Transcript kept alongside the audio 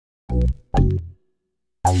Hello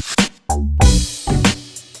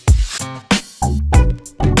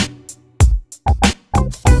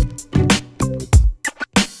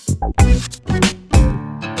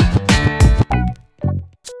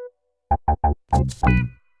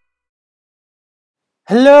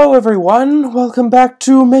everyone, welcome back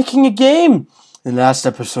to Making a Game. In the last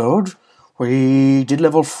episode, we did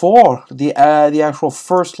level 4, the actual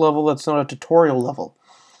first level that's not a tutorial level.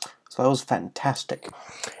 So that was fantastic.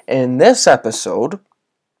 In this episode,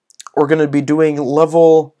 we're going to be doing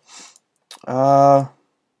level 5,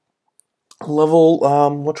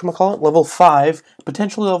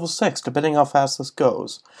 potentially level 6, depending how fast this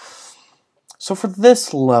goes. So for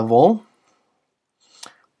this level,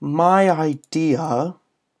 my idea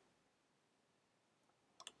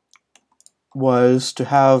was to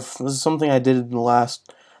have, this is something I did in the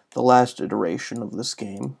last iteration of this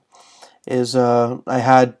game, is I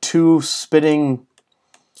had two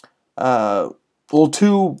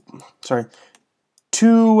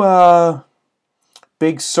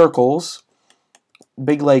big circles,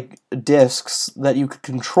 big like discs that you could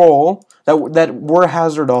control, that were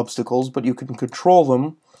hazard obstacles, but you can control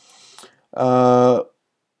them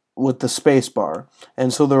with the space bar.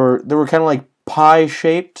 And so they were kind of like pie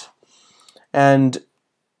shaped, and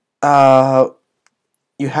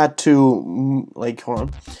you had to, like, hold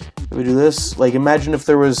on, let me do this. Like, imagine if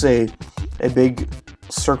there was a big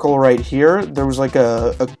circle right here. There was like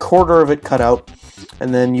a quarter of it cut out,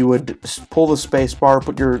 and then you would pull the space bar,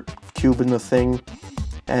 put your cube in the thing,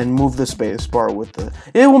 and move the space bar with the...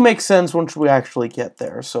 It will make sense once we actually get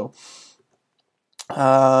there, so...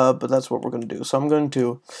 but that's what we're going to do. So I'm going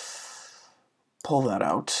to pull that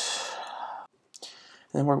out.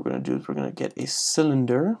 And then what we're going to do is we're going to get a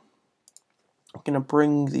cylinder. I'm going to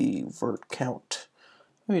bring the vert count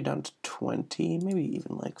maybe down to 20, maybe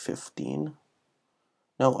even like 15.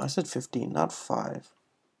 No, I said 15, not 5.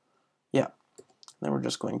 Yeah. Then we're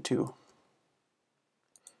just going to...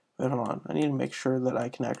 Wait, hold on. I need to make sure that I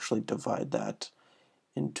can actually divide that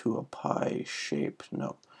into a pie shape.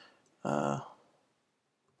 No.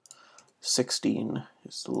 16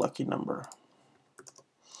 is the lucky number.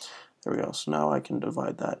 There we go. So now I can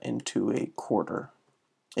divide that into quarters.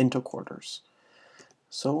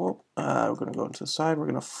 So we're going to go to the side. We're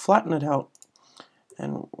going to flatten it out,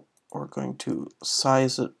 and we're going to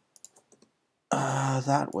size it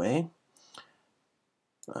that way.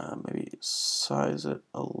 Maybe size it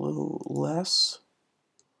a little less.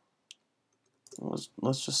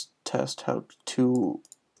 Let's just test how to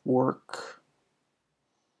work.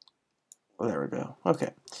 There we go.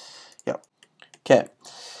 Okay. Yep. Okay.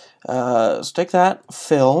 So take that,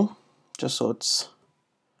 fill, just so it's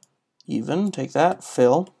even. Take that,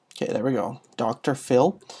 fill. Okay, there we go. Dr.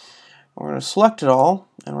 Fill. We're going to select it all,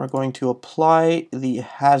 and we're going to apply the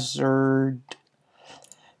hazard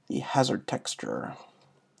texture.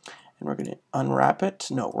 And we're going to unwrap it.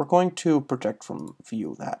 No, we're going to project from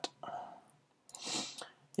view that.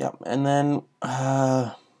 Yep, and then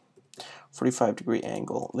 45-degree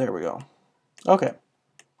angle. There we go. Okay.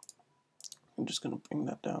 I'm just going to bring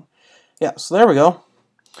that down. Yeah, so there we go.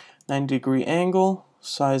 90-degree angle.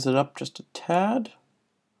 Size it up just a tad.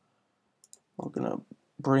 We're going to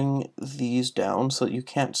bring these down so that you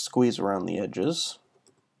can't squeeze around the edges.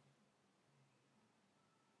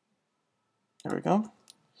 There we go.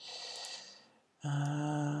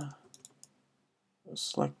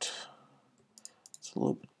 Select, it's a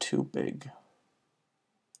little bit too big.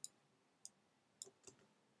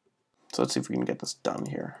 So let's see if we can get this done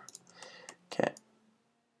here. Okay.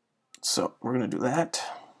 So we're going to do that.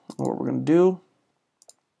 And what we're going to do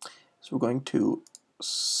is we're going to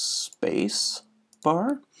space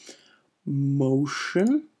bar,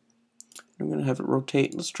 motion. I'm going to have it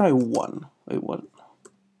rotate. Let's try 1. Wait, what?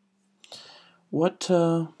 What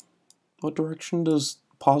direction does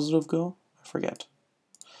positive go? I forget.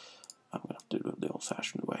 I'm going to have to do it the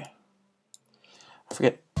old-fashioned way. I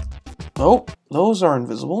forget. Oh, those are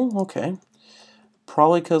invisible. Okay.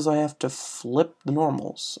 Probably because I have to flip the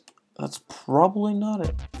normals. That's probably not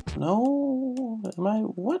it. No? Am I?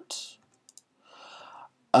 What?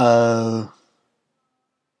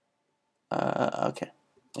 Okay.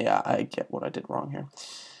 Yeah, I get what I did wrong here.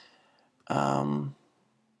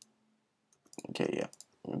 Okay, yeah.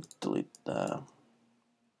 Delete the...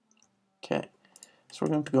 Okay. So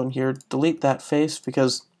we're going to go in here, delete that face,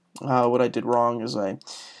 because what I did wrong is I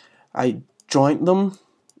joined them,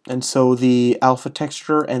 and so the alpha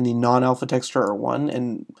texture and the non-alpha texture are one,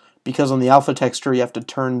 and because on the alpha texture you have to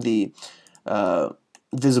turn the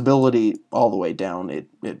visibility all the way down, it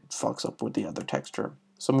fucks up with the other texture.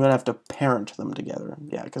 So I'm going to have to parent them together.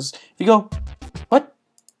 Yeah, because if you go, what?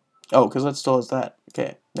 Oh, because that still has that.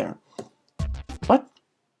 Okay, there. What?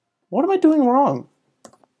 What am I doing wrong?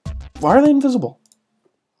 Why are they invisible?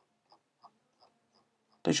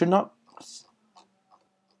 They should not...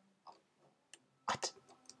 What?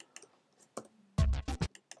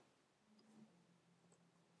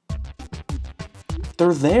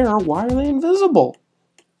 They're there. Why are they invisible?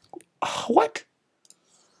 What?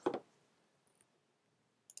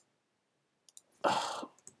 Let's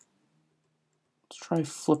try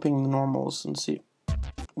flipping the normals and see.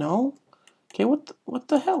 No? Okay, what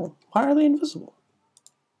the hell? Why are they invisible?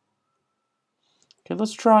 Okay,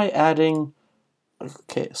 let's try adding...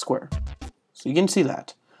 Okay, a square. So you can see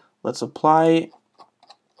that. Let's apply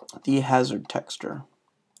the hazard texture.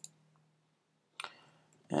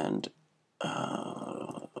 And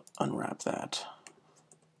unwrap that.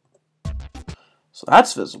 So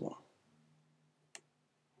that's visible.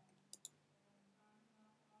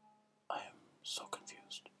 I am so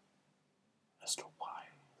confused as to why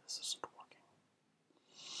this isn't working.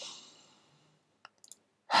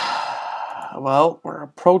 Well, we're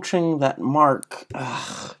approaching that mark.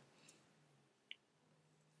 Ugh.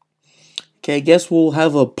 Okay, I guess we'll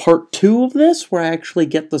have a part 2 of this where I actually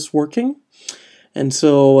get this working. And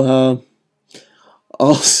so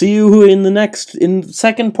I'll see you in the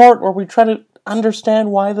second part where we try to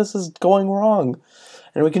understand why this is going wrong.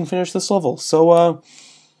 And we can finish this level. So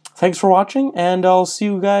thanks for watching, and I'll see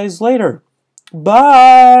you guys later.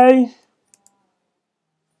 Bye!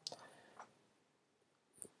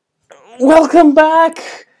 Welcome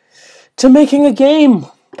back to making a game.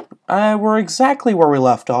 We're exactly where we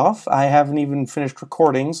left off. I haven't even finished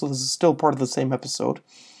recording, so this is still part of the same episode.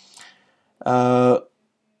 That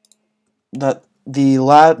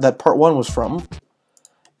part 1 was from.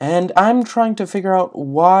 And I'm trying to figure out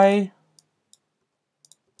why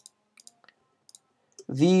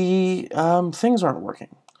the things aren't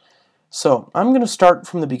working. So I'm going to start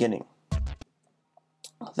from the beginning.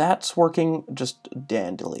 That's working just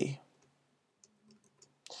dandily.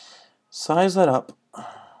 Size that up.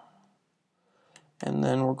 And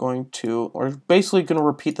then we're basically going to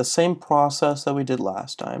repeat the same process that we did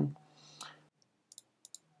last time.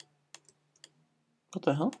 What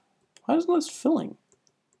the hell? Why isn't this filling?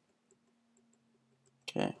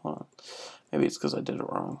 Okay, hold on. Maybe it's because I did it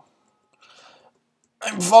wrong.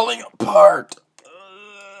 I'm falling apart!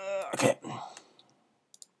 Okay.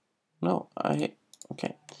 No,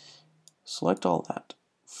 okay. Select all that.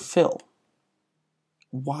 Fill.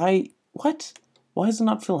 Why? What? Why is it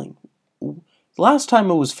not filling? Last time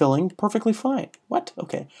it was filling perfectly fine. What?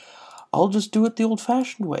 Okay. I'll just do it the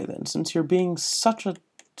old-fashioned way then, since you're being such a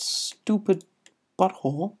stupid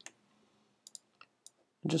butthole.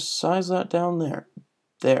 Just size that down there.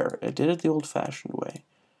 There. I did it the old-fashioned way.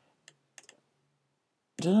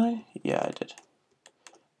 Did I? Yeah, I did.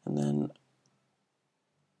 And then...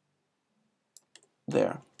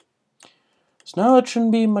 there. So now it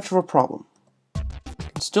shouldn't be much of a problem. You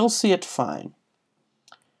can still see it fine.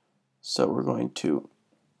 So we're going to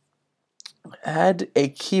add a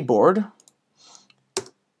keyboard,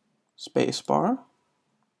 spacebar,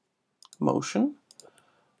 motion.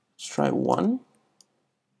 Let's try 1.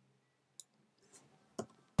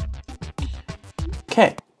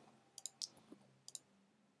 Okay.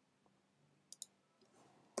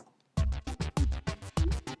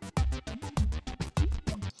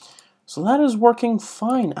 So that is working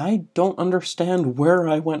fine. I don't understand where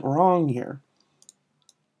I went wrong here.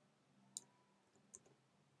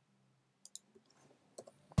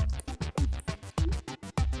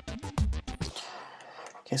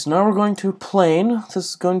 Okay, so now we're going to plane. This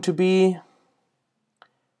is going to be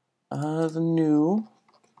the new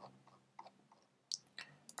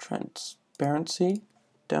transparency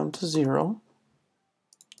down to 0.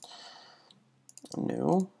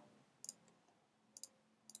 New.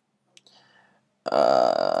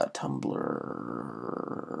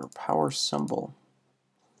 Tumbler power symbol.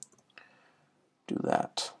 Do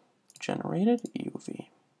that. Generated UV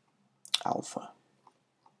alpha.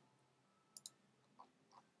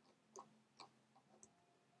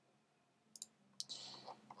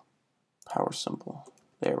 Power symbol.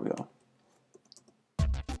 There we go.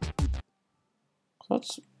 So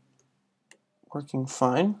that's working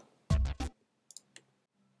fine.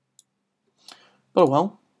 But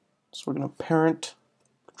well, so we're going to parent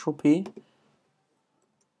Control P.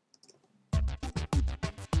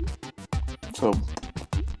 So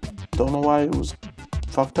don't know why it was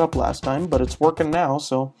fucked up last time, but it's working now,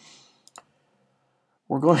 so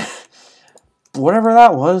we're going whatever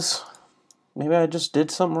that was. Maybe I just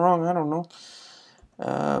did something wrong, I don't know.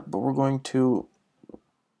 But we're going to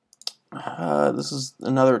this is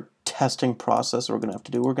another testing process we're gonna have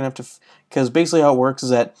to do. We're gonna have to, because basically how it works is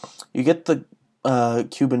that you get the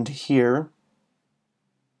cube into here.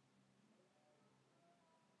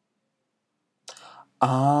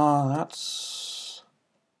 That's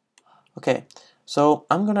okay. So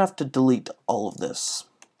I'm gonna have to delete all of this,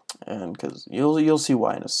 and because you'll see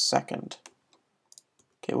why in a second.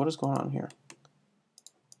 Okay, what is going on here?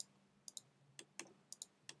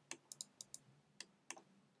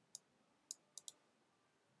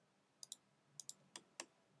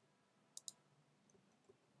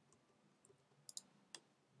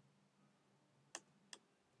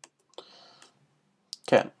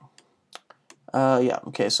 Okay. Yeah,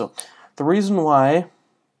 okay, so the reason why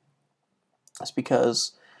is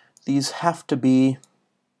because these have to be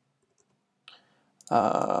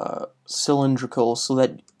cylindrical so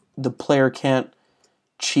that the player can't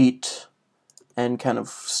cheat and kind of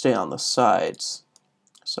stay on the sides.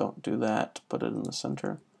 So do that, put it in the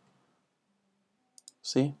center.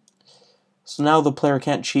 See? So now the player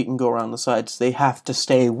can't cheat and go around the sides. They have to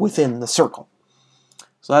stay within the circle.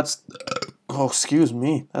 So that's, oh, excuse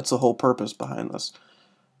me, that's the whole purpose behind this.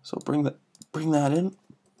 So bring that in.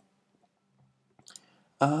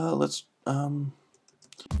 Let's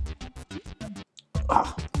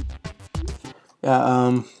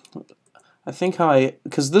I think how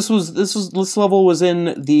because this level was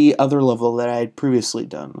in the other level that I had previously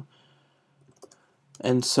done,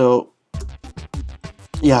 and so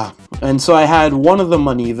yeah, and so I had one of them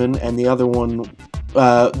uneven and the other one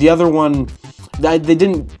they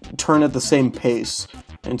didn't turn at the same pace,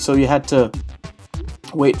 and so you had to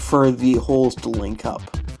wait for the holes to link up.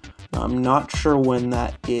 Now, I'm not sure when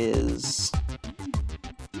that is.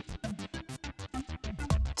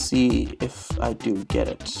 Let's see if I do get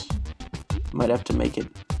it. Might have to make it.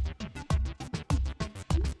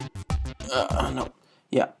 No.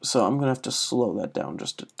 Yeah, so I'm gonna have to slow that down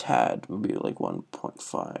just a tad, maybe like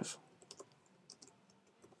 1.5.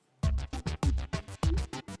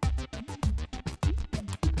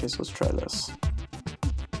 Okay, so let's try this.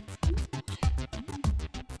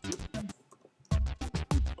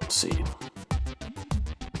 Let's see.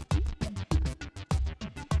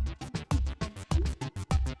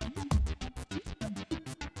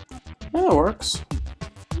 Yeah, it works.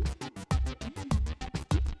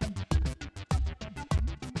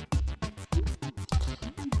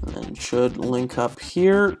 And should link up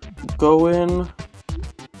here, go in,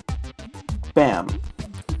 bam.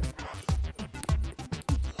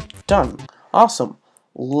 Done. Awesome.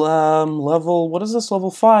 Level, what is this?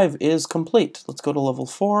 Level 5 is complete. Let's go to level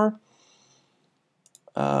 4.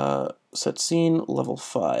 Set scene, level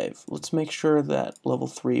 5. Let's make sure that level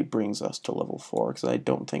 3 brings us to level 4, because I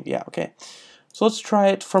don't think, yeah, okay. So let's try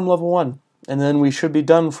it from level 1, and then we should be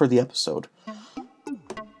done for the episode.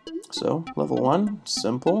 So, level 1,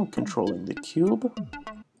 simple, controlling the cube.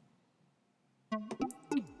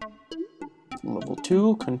 Level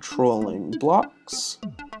 2, controlling blocks.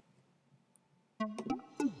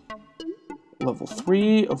 Level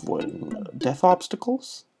 3, avoiding death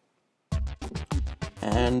obstacles.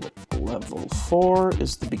 And level 4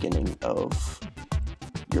 is the beginning of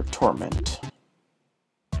your torment.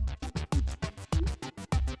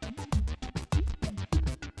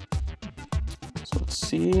 So let's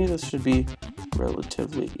see, this should be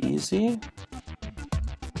relatively easy.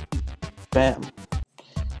 Bam.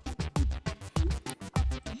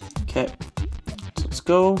 Okay, so let's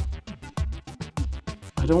go.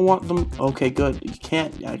 I don't want them, okay, good. You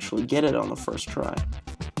can't actually get it on the first try.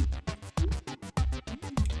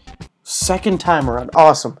 Second time around.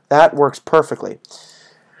 Awesome. That works perfectly.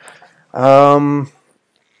 Yeah,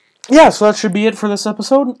 so that should be it for this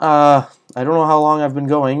episode. I don't know how long I've been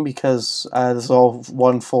going because this is all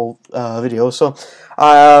one full video. So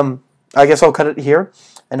I guess I'll cut it here.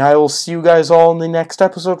 And I will see you guys all in the next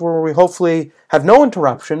episode where we hopefully have no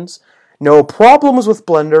interruptions, no problems with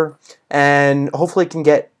Blender, and hopefully can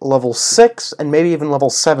get level 6 and maybe even level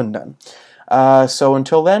 7 done. So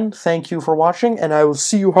until then, thank you for watching, and I will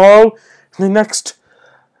see you all in the next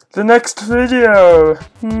video.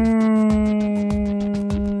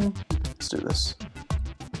 Let's do this.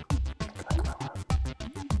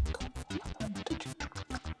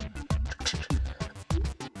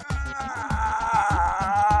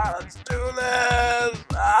 Let's do this.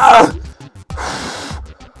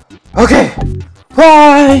 Okay.